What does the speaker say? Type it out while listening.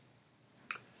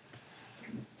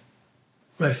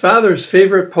My father's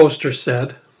favorite poster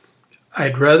said,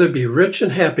 "I'd rather be rich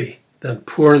and happy than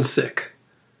poor and sick."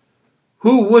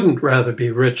 Who wouldn't rather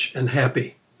be rich and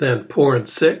happy than poor and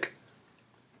sick?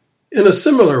 In a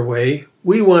similar way,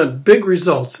 we want big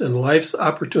results in life's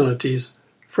opportunities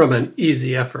from an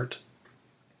easy effort.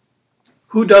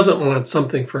 Who doesn't want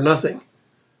something for nothing?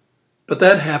 But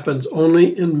that happens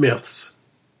only in myths.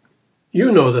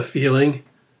 You know the feeling.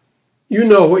 You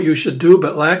know what you should do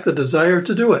but lack the desire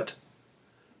to do it.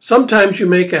 Sometimes you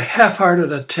make a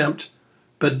half-hearted attempt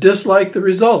but dislike the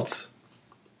results.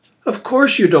 Of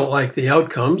course you don't like the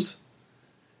outcomes.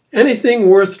 Anything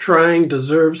worth trying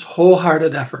deserves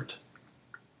wholehearted effort.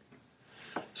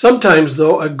 Sometimes,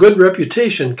 though, a good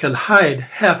reputation can hide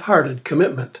half-hearted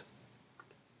commitment.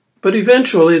 But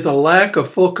eventually the lack of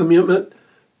full commitment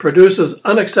produces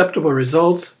unacceptable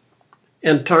results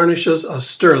and tarnishes a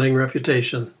sterling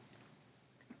reputation.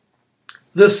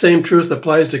 This same truth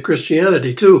applies to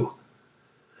Christianity, too.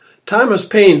 Thomas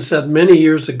Paine said many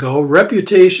years ago,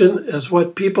 "Reputation is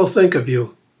what people think of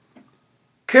you.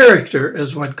 Character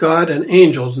is what God and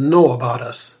angels know about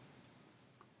us."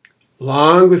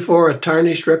 Long before a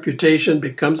tarnished reputation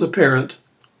becomes apparent,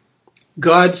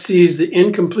 God sees the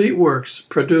incomplete works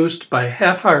produced by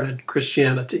half-hearted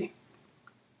Christianity.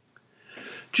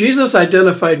 Jesus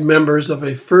identified members of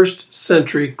a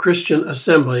first-century Christian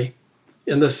assembly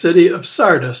in the city of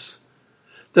Sardis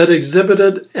that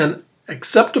exhibited an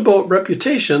acceptable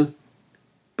reputation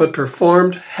but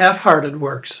performed half-hearted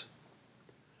works.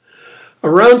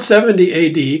 Around 70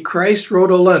 AD, Christ wrote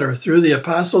a letter through the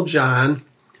Apostle John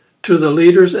to the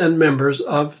leaders and members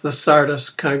of the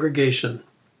Sardis congregation.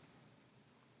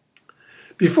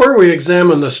 Before we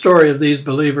examine the story of these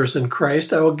believers in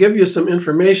Christ, I will give you some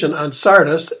information on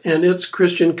Sardis and its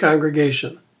Christian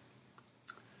congregation.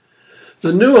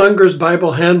 The New Unger's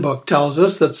Bible Handbook tells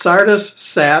us that Sardis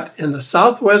sat in the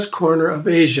southwest corner of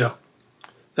Asia.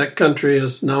 That country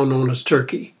is now known as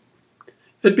Turkey.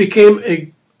 It became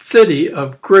a city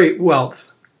of great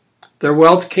wealth. Their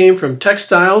wealth came from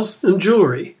textiles and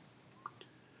jewelry.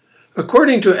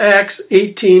 According to Acts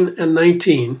 18 and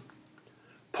 19,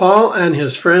 Paul and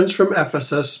his friends from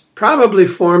Ephesus probably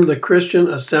formed the Christian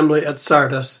assembly at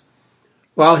Sardis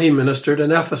while he ministered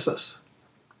in Ephesus.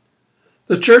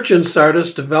 The church in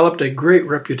Sardis developed a great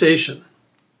reputation,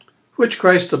 which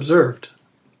Christ observed.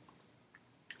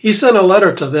 He sent a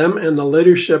letter to them and the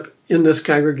leadership in this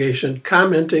congregation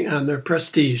commenting on their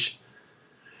prestige.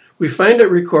 We find it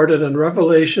recorded in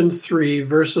Revelation 3,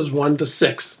 verses 1 to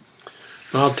 6.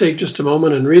 I'll take just a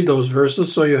moment and read those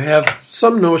verses so you have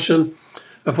some notion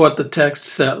of what the text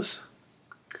says.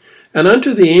 "And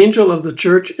unto the angel of the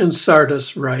church in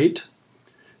Sardis write,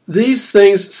 These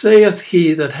things saith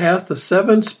he that hath the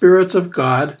 7 spirits of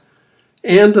God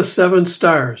and the 7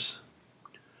 stars.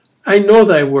 I know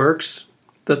thy works,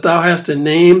 that thou hast a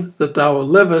name, that thou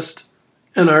livest,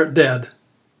 and art dead.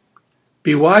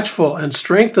 Be watchful and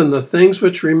strengthen the things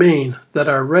which remain, that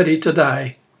are ready to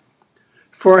die.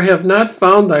 For I have not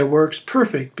found thy works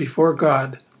perfect before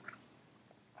God.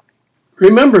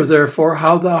 Remember therefore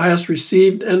how thou hast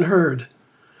received and heard,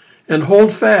 and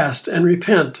hold fast and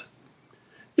repent.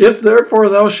 If therefore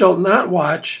thou shalt not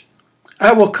watch,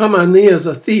 I will come on thee as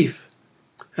a thief,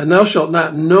 and thou shalt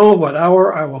not know what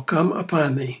hour I will come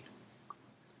upon thee.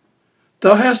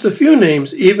 Thou hast a few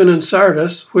names even in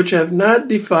Sardis, which have not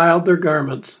defiled their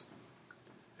garments,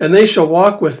 and they shall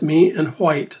walk with me in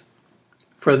white,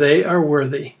 for they are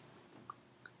worthy.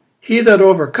 He that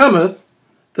overcometh,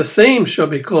 the same shall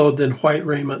be clothed in white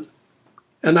raiment,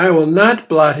 and I will not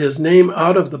blot his name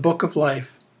out of the book of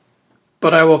life,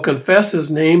 but I will confess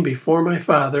his name before my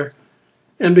Father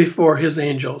and before his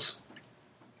angels.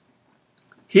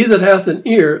 He that hath an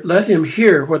ear, let him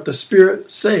hear what the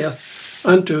Spirit saith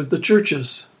unto the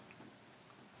churches."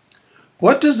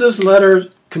 What does this letter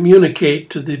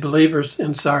communicate to the believers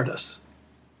in Sardis?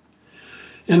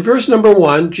 In verse number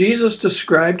 1, Jesus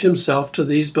described himself to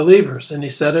these believers, and he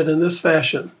said it in this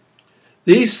fashion.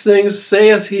 "These things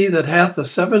saith he that hath the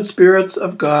 7 spirits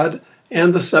of God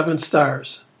and the 7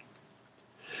 stars."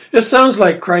 It sounds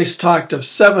like Christ talked of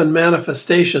 7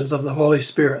 manifestations of the Holy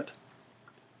Spirit.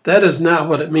 That is not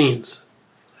what it means.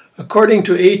 According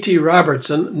to A.T.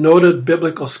 Robertson, noted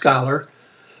biblical scholar,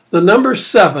 the number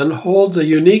 7 holds a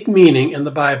unique meaning in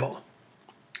the Bible.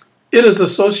 It is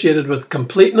associated with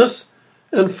completeness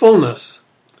and fullness.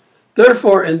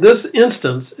 Therefore, in this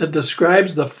instance, it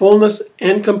describes the fullness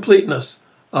and completeness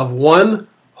of one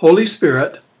Holy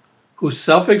Spirit who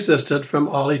self-existed from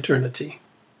all eternity.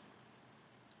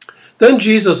 Then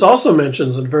Jesus also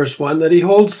mentions in verse 1 that he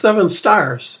holds 7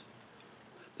 stars.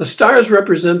 The stars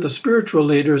represent the spiritual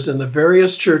leaders in the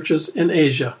various churches in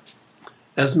Asia,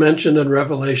 as mentioned in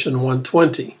Revelation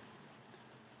 1:20.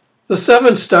 The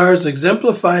 7 stars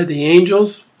exemplify the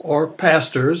angels or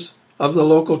pastors of the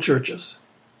local churches.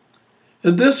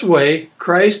 In this way,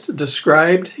 Christ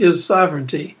described his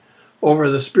sovereignty over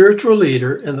the spiritual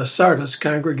leader in the Sardis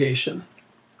congregation.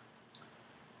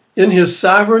 In his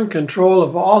sovereign control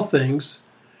of all things,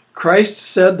 Christ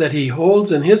said that he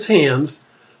holds in his hands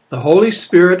the Holy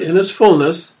Spirit in his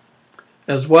fullness,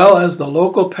 as well as the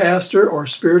local pastor or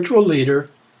spiritual leader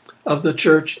of the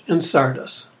church in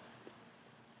Sardis.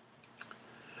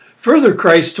 Further,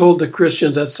 Christ told the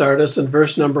Christians at Sardis in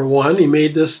verse number 1, he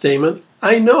made this statement,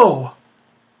 "I know."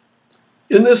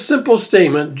 In this simple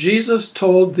statement, Jesus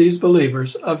told these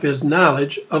believers of his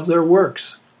knowledge of their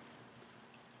works.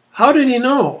 How did he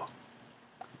know?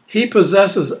 He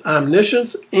possesses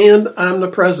omniscience and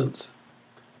omnipresence.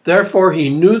 Therefore, he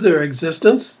knew their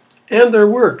existence and their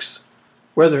works,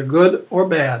 whether good or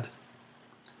bad.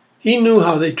 He knew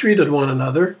how they treated one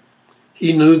another.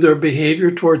 He knew their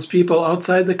behavior towards people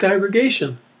outside the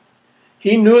congregation.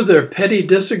 He knew their petty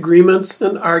disagreements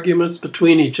and arguments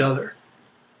between each other.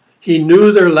 He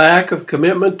knew their lack of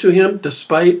commitment to him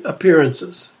despite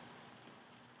appearances.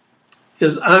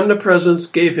 His omnipresence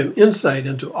gave him insight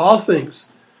into all things,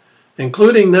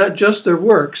 including not just their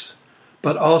works,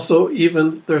 but also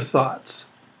even their thoughts.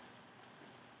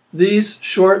 These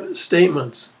short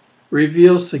statements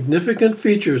reveal significant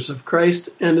features of Christ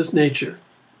and his nature: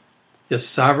 his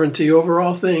sovereignty over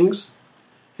all things,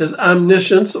 his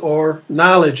omniscience or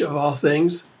knowledge of all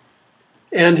things,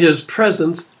 and his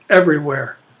presence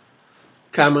everywhere,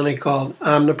 commonly called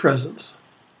omnipresence.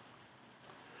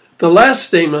 The last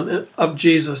statement of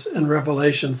Jesus in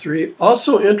Revelation 3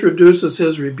 also introduces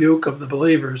his rebuke of the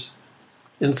believers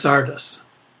in Sardis.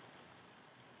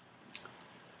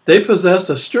 They possessed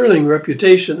a sterling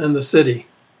reputation in the city.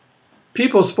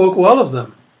 People spoke well of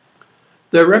them.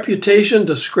 Their reputation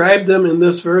described them in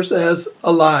this verse as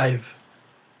alive.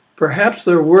 Perhaps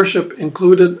their worship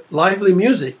included lively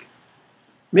music.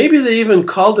 Maybe they even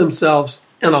called themselves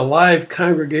an alive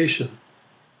congregation.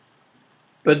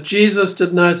 But Jesus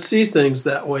did not see things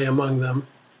that way among them.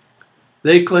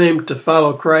 They claimed to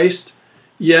follow Christ,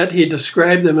 yet he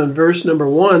described them in verse number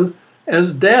 1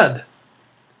 as dead.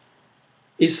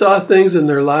 He saw things in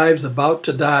their lives about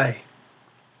to die.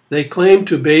 They claimed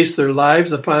to base their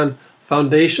lives upon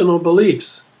foundational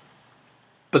beliefs,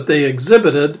 but they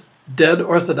exhibited dead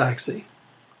orthodoxy.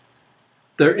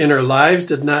 Their inner lives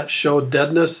did not show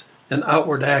deadness in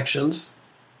outward actions.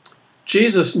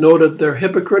 Jesus noted their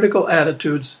hypocritical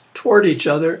attitudes toward each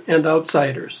other and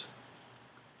outsiders.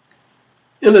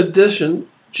 In addition,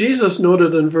 Jesus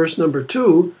noted in verse number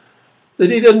 2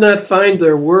 that he did not find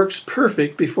their works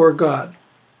perfect before God.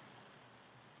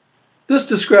 This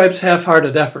describes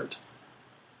half-hearted effort.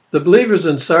 The believers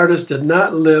in Sardis did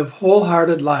not live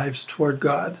wholehearted lives toward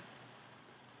God.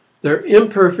 Their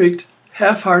imperfect,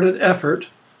 half-hearted effort,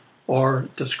 or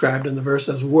described in the verse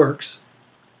as works,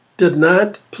 did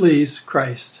not please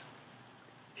Christ.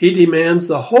 He demands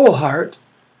the whole heart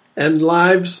and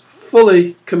lives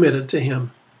fully committed to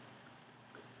him.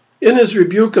 In his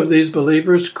rebuke of these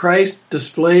believers, Christ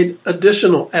displayed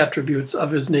additional attributes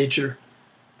of his nature.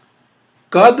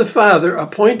 God the Father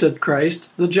appointed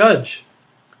Christ the judge.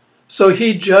 So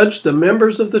he judged the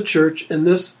members of the church in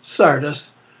this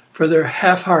Sardis for their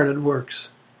half-hearted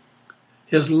works.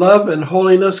 His love and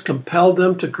holiness compelled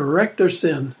them to correct their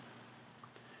sin.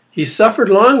 He suffered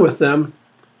long with them,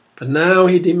 but now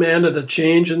he demanded a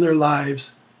change in their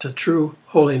lives to true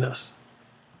holiness.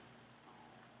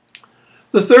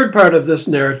 The third part of this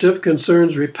narrative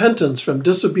concerns repentance from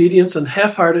disobedience and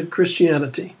half-hearted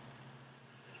Christianity.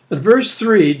 In verse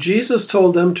 3, Jesus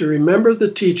told them to remember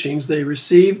the teachings they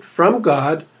received from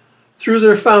God through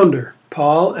their founder,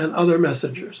 Paul, and other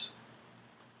messengers.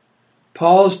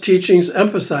 Paul's teachings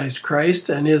emphasized Christ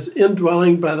and his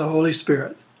indwelling by the Holy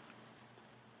Spirit.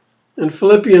 In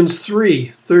Philippians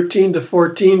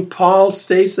 3:13-14, Paul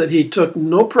states that he took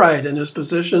no pride in his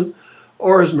position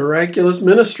or his miraculous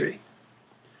ministry.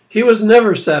 He was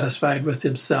never satisfied with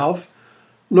himself,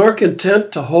 nor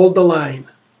content to hold the line.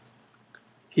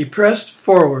 He pressed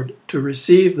forward to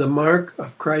receive the mark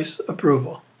of Christ's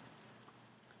approval.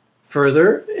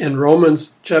 Further, in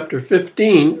Romans chapter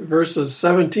 15, verses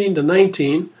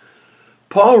 17-19,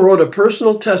 Paul wrote a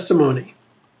personal testimony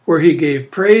where he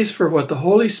gave praise for what the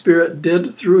Holy Spirit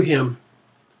did through him,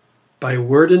 by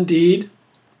word and deed,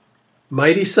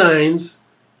 mighty signs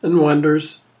and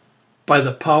wonders, by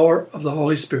the power of the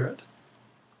Holy Spirit.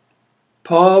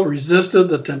 Paul resisted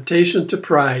the temptation to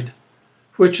pride,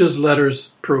 which his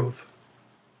letters prove.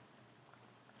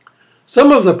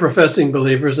 Some of the professing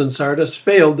believers in Sardis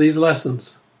failed these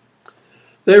lessons.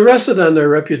 They rested on their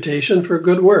reputation for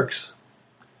good works,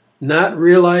 not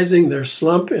realizing their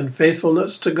slump in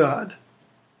faithfulness to God.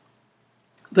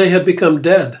 They had become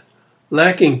dead,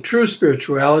 lacking true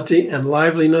spirituality and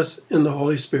liveliness in the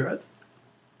Holy Spirit.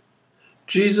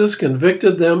 Jesus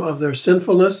convicted them of their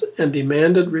sinfulness and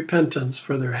demanded repentance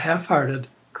for their half-hearted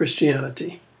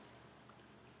Christianity.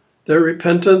 Their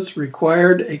repentance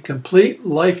required a complete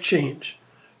life change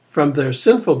from their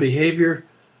sinful behavior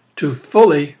to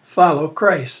fully follow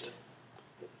Christ,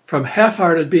 from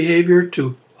half-hearted behavior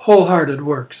to wholehearted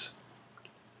works.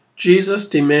 Jesus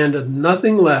demanded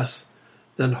nothing less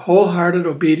than wholehearted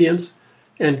obedience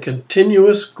and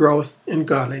continuous growth in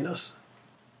godliness.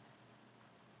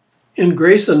 In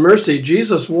grace and mercy,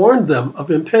 Jesus warned them of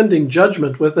impending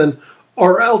judgment with an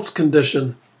or else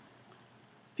condition.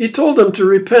 He told them to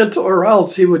repent or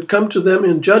else he would come to them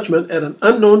in judgment at an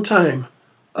unknown time,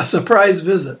 a surprise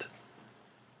visit.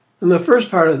 In the first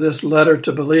part of this letter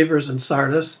to believers in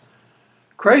Sardis,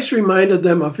 Christ reminded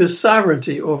them of his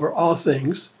sovereignty over all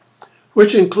things,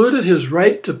 which included his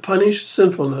right to punish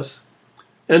sinfulness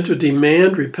and to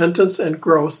demand repentance and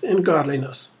growth in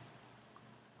godliness.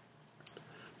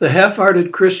 The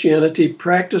half-hearted Christianity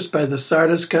practiced by the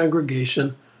Sardis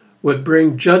congregation would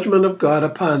bring judgment of God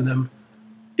upon them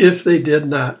if they did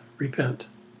not repent.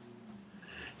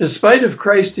 In spite of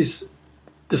Christ's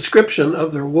description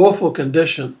of their woeful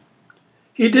condition,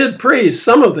 he did praise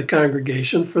some of the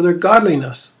congregation for their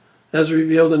godliness, as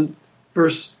revealed in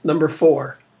verse number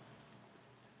 4.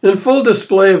 In full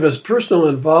display of his personal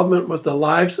involvement with the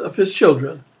lives of his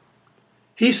children,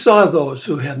 he saw those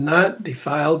who had not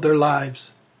defiled their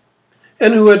lives,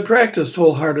 and who had practiced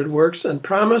wholehearted works and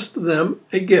promised them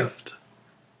a gift.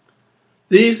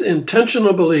 These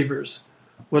intentional believers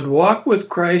would walk with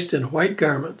Christ in white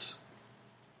garments.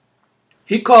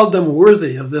 He called them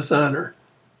worthy of this honor.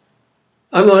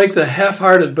 Unlike the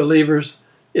half-hearted believers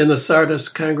in the Sardis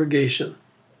congregation,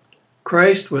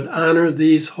 Christ would honor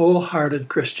these wholehearted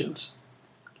Christians.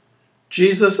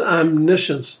 Jesus'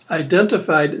 omniscience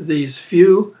identified these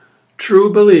few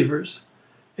true believers,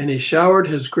 and he showered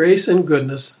his grace and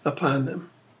goodness upon them.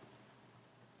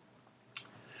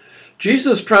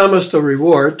 Jesus promised a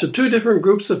reward to two different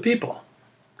groups of people.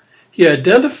 He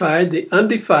identified the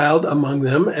undefiled among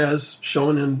them, as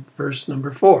shown in verse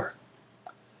number 4.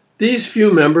 These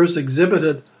few members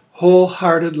exhibited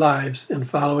wholehearted lives in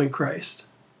following Christ.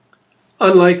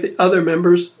 Unlike the other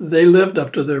members, they lived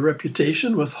up to their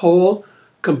reputation with whole,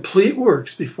 complete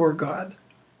works before God.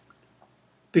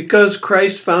 Because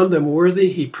Christ found them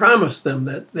worthy, he promised them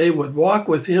that they would walk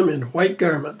with him in white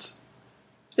garments,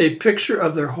 a picture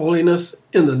of their holiness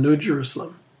in the New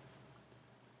Jerusalem.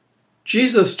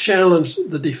 Jesus challenged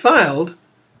the defiled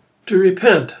to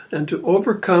repent and to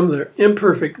overcome their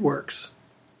imperfect works.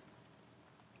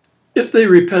 If they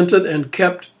repented and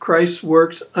kept Christ's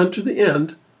works unto the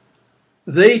end,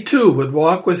 they too would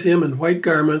walk with him in white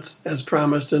garments, as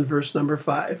promised in verse number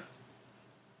 5.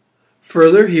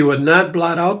 Further, he would not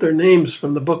blot out their names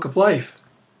from the book of life,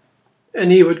 and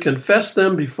he would confess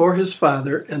them before his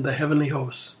Father and the heavenly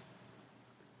hosts.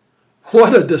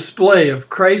 What a display of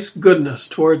Christ's goodness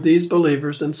toward these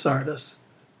believers in Sardis.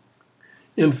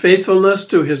 In faithfulness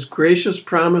to his gracious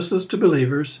promises to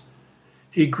believers,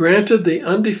 he granted the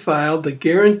undefiled the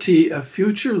guarantee of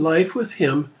future life with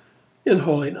him in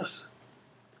holiness.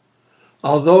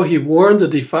 Although he warned the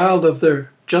defiled of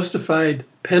their justified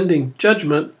pending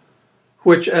judgment,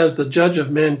 which as the judge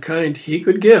of mankind he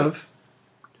could give,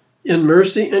 in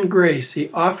mercy and grace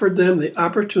he offered them the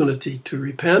opportunity to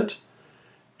repent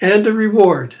and a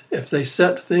reward if they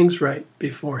set things right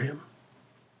before him.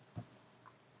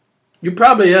 You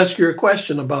probably ask your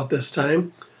question about this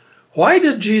time. Why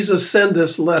did Jesus send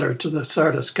this letter to the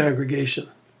Sardis congregation?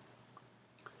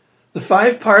 The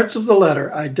 5 parts of the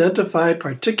letter identify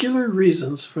particular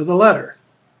reasons for the letter.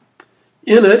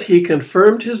 In it, he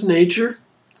confirmed his nature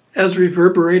as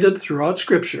reverberated throughout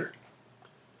Scripture.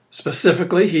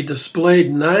 Specifically, he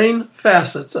displayed 9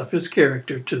 facets of his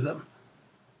character to them: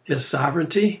 his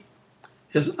sovereignty,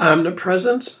 his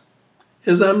omnipresence,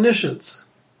 his omniscience,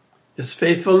 his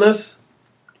faithfulness,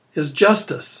 his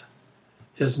justice,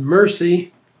 his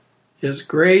mercy, his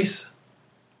grace,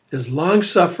 his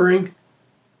long-suffering,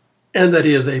 and that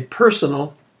he is a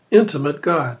personal, intimate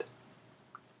God.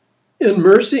 In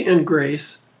mercy and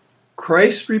grace,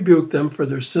 Christ rebuked them for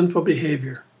their sinful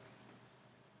behavior.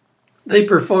 They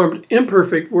performed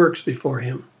imperfect works before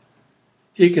him.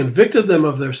 He convicted them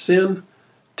of their sin,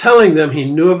 telling them he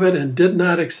knew of it and did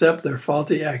not accept their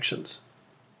faulty actions.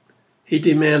 He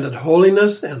demanded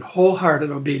holiness and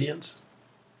wholehearted obedience.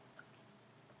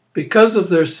 Because of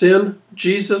their sin,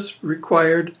 Jesus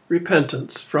required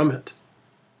repentance from it.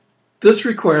 This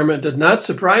requirement did not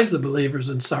surprise the believers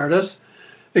in Sardis.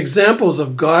 Examples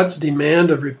of God's demand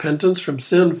of repentance from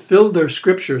sin filled their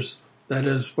scriptures, that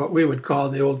is, what we would call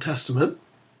the Old Testament.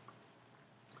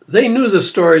 They knew the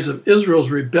stories of Israel's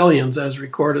rebellions as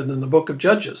recorded in the book of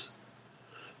Judges,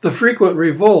 the frequent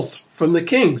revolts from the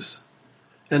kings,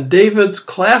 and David's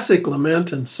classic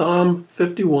lament in Psalm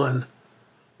 51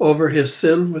 over his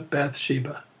sin with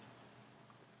Bathsheba.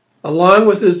 Along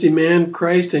with his demand,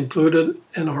 Christ included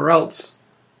an or else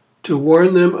to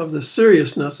warn them of the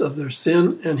seriousness of their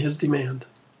sin and his demand.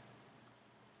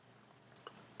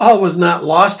 All was not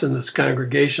lost in this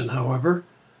congregation, however.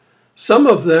 Some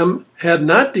of them had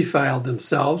not defiled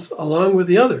themselves along with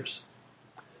the others.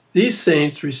 These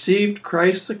saints received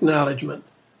Christ's acknowledgement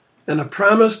and a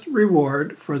promised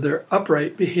reward for their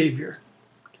upright behavior.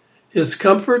 His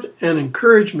comfort and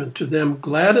encouragement to them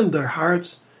gladdened their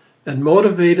hearts and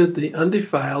motivated the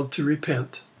undefiled to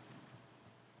repent.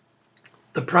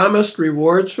 The promised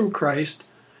rewards from Christ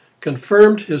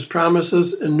confirmed his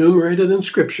promises enumerated in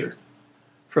Scripture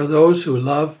for those who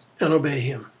love and obey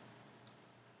him.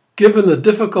 Given the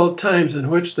difficult times in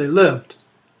which they lived,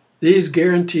 these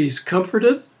guarantees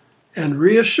comforted and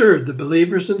reassured the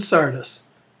believers in Sardis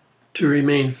to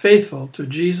remain faithful to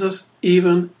Jesus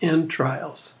even in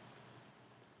trials.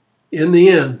 In the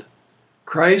end,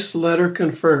 Christ's letter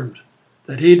confirmed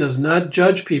that he does not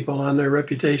judge people on their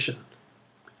reputation.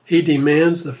 He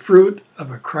demands the fruit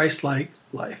of a Christ-like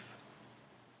life.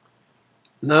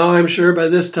 Now I'm sure by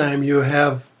this time you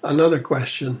have another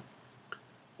question.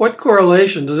 What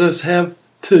correlation does this have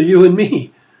to you and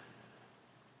me?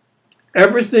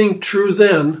 Everything true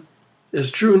then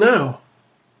is true now.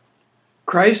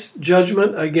 Christ's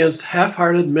judgment against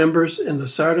half-hearted members in the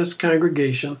Sardis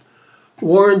congregation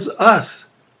warns us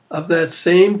of that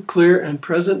same clear and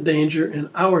present danger in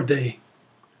our day.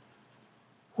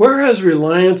 Where has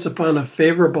reliance upon a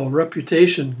favorable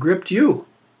reputation gripped you?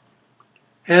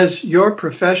 Has your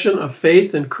profession of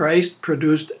faith in Christ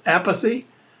produced apathy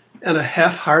and a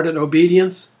half-hearted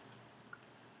obedience?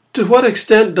 To what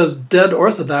extent does dead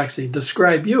orthodoxy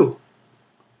describe you?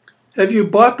 Have you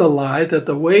bought the lie that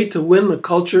the way to win the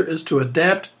culture is to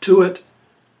adapt to it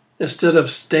instead of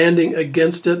standing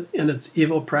against it in its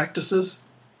evil practices?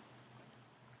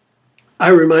 I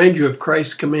remind you of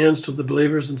Christ's commands to the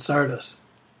believers in Sardis.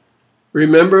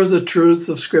 Remember the truths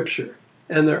of Scripture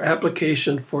and their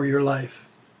application for your life.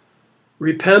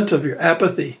 Repent of your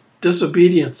apathy,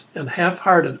 disobedience, and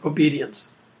half-hearted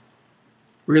obedience.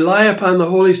 Rely upon the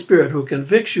Holy Spirit who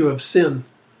convicts you of sin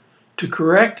to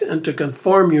correct and to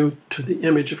conform you to the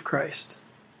image of Christ.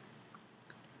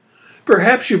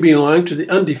 Perhaps you belong to the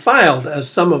undefiled as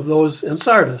some of those in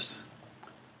Sardis.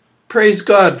 Praise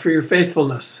God for your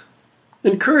faithfulness.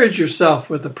 Encourage yourself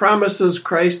with the promises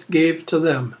Christ gave to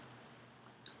them.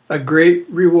 A great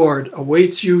reward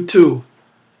awaits you too,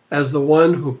 as the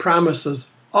one who promises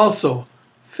also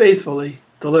faithfully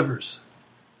delivers.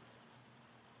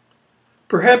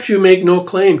 Perhaps you make no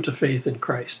claim to faith in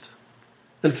Christ.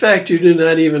 In fact, you do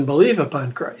not even believe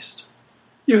upon Christ.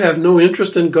 You have no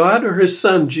interest in God or his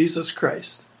Son, Jesus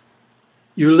Christ.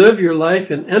 You live your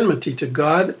life in enmity to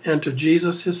God and to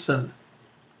Jesus, his Son.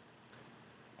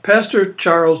 Pastor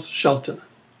Charles Shelton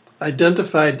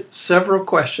identified several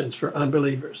questions for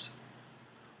unbelievers.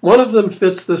 One of them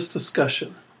fits this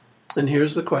discussion, and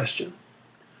here's the question.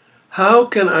 How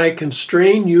can I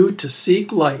constrain you to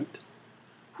seek light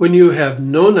when you have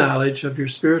no knowledge of your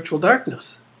spiritual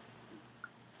darkness?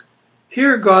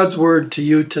 Hear God's word to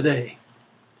you today.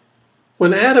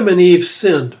 When Adam and Eve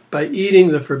sinned by eating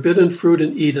the forbidden fruit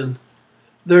in Eden,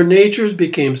 their natures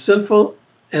became sinful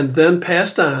and then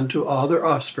passed on to all their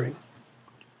offspring.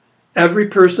 Every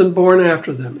person born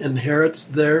after them inherits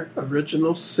their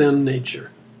original sin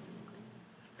nature.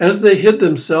 As they hid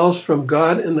themselves from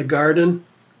God in the garden,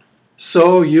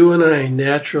 so you and I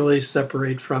naturally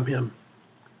separate from him.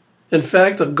 In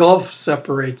fact, a gulf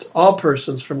separates all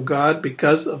persons from God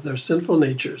because of their sinful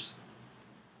natures.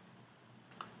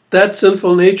 That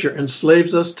sinful nature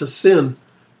enslaves us to sin,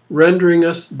 rendering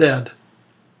us dead,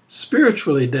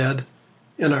 spiritually dead,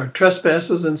 in our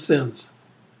trespasses and sins,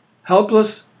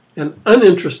 helpless and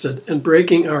uninterested in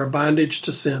breaking our bondage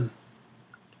to sin.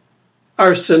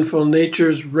 Our sinful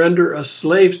natures render us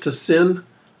slaves to sin,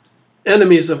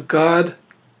 enemies of God,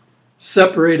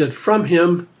 separated from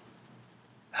him,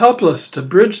 helpless to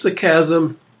bridge the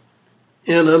chasm,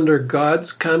 and under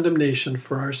God's condemnation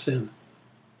for our sin.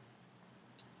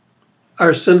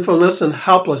 Our sinfulness and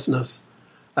helplessness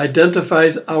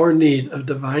identifies our need of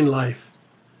divine life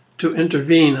to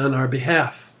intervene on our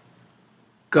behalf.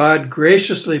 God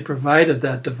graciously provided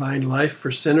that divine life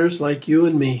for sinners like you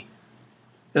and me,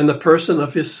 in the person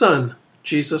of his Son,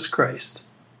 Jesus Christ.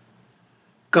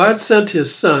 God sent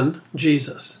his Son,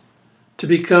 Jesus, to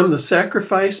become the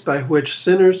sacrifice by which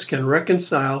sinners can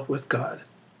reconcile with God.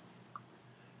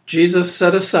 Jesus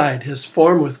set aside his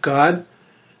form with God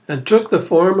and took the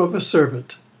form of a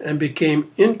servant and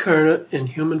became incarnate in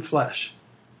human flesh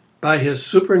by his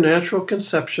supernatural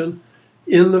conception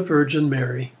in the Virgin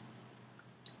Mary.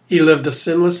 He lived a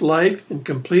sinless life in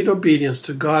complete obedience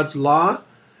to God's law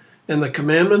and the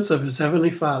commandments of his heavenly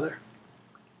Father.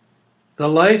 The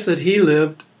life that he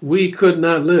lived, we could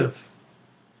not live.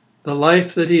 The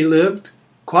life that he lived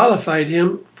qualified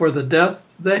him for the death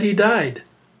that he died.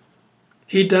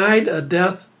 He died a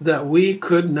death that we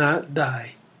could not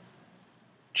die.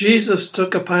 Jesus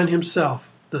took upon himself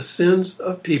the sins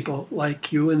of people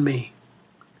like you and me,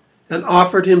 and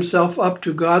offered himself up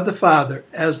to God the Father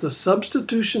as the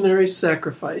substitutionary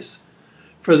sacrifice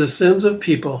for the sins of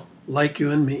people like you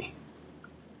and me.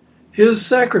 His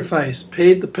sacrifice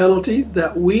paid the penalty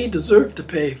that we deserve to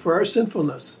pay for our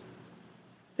sinfulness,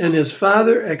 and his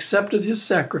Father accepted his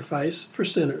sacrifice for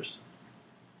sinners.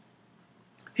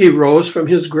 He rose from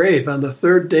his grave on the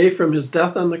third day from his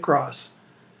death on the cross,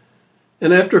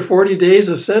 and after 40 days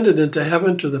ascended into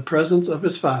heaven to the presence of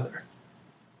his Father.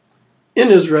 In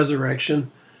his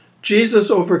resurrection,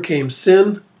 Jesus overcame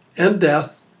sin and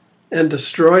death and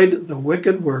destroyed the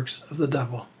wicked works of the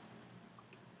devil.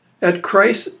 At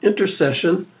Christ's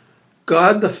intercession,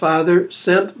 God the Father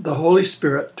sent the Holy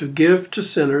Spirit to give to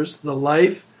sinners the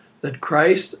life that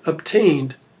Christ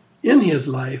obtained in his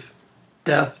life,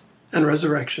 death, and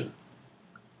resurrection.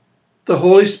 The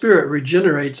Holy Spirit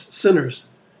regenerates sinners,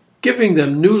 giving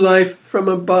them new life from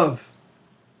above,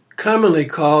 commonly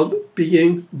called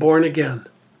being born again.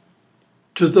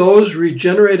 To those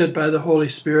regenerated by the Holy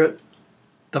Spirit,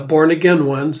 the born-again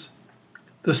ones,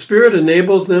 the Spirit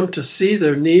enables them to see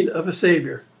their need of a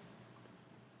Savior,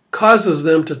 causes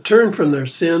them to turn from their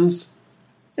sins,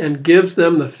 and gives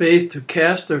them the faith to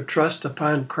cast their trust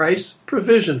upon Christ's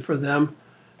provision for them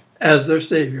as their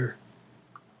Savior.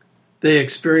 They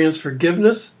experience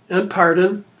forgiveness and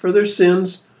pardon for their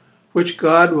sins, which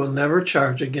God will never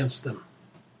charge against them.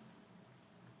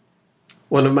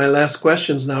 One of my last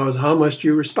questions now is, how must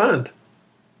you respond?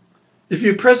 If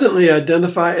you presently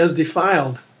identify as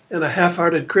defiled and a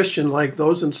half-hearted Christian like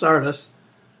those in Sardis,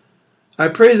 I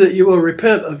pray that you will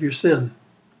repent of your sin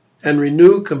and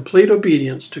renew complete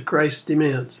obedience to Christ's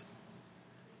demands.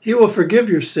 He will forgive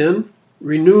your sin,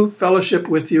 renew fellowship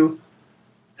with you,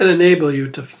 and enable you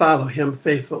to follow him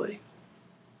faithfully.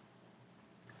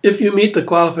 If you meet the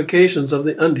qualifications of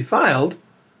the undefiled,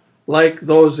 like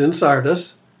those in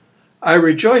Sardis, I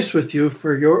rejoice with you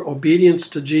for your obedience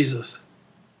to Jesus.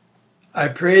 I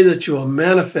pray that you will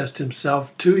manifest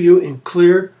himself to you in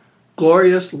clear,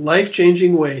 glorious,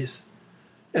 life-changing ways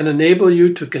and enable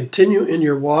you to continue in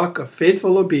your walk of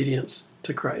faithful obedience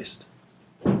to Christ.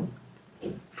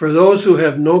 For those who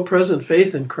have no present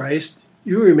faith in Christ,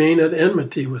 you remain at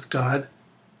enmity with God,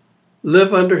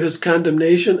 live under his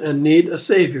condemnation, and need a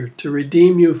Savior to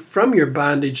redeem you from your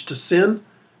bondage to sin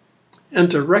and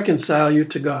to reconcile you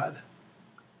to God.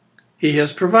 He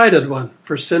has provided one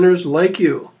for sinners like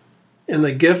you in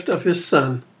the gift of his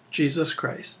Son, Jesus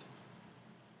Christ.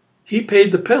 He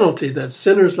paid the penalty that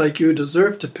sinners like you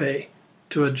deserve to pay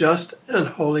to a just and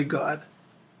holy God.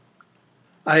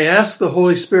 I ask the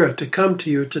Holy Spirit to come to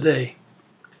you today,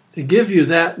 to give you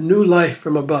that new life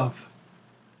from above,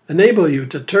 enable you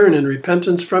to turn in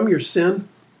repentance from your sin,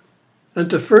 and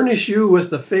to furnish you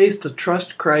with the faith to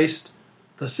trust Christ,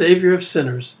 the Savior of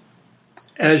sinners,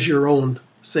 as your own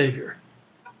Savior.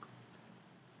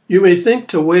 You may think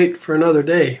to wait for another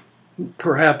day,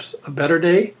 perhaps a better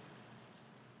day.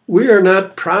 We are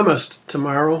not promised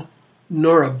tomorrow,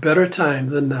 nor a better time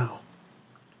than now.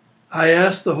 I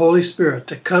ask the Holy Spirit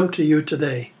to come to you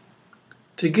today,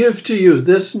 to give to you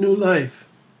this new life,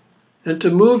 and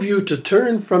to move you to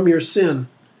turn from your sin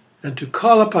and to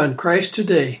call upon Christ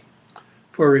today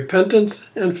for repentance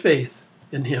and faith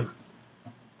in him.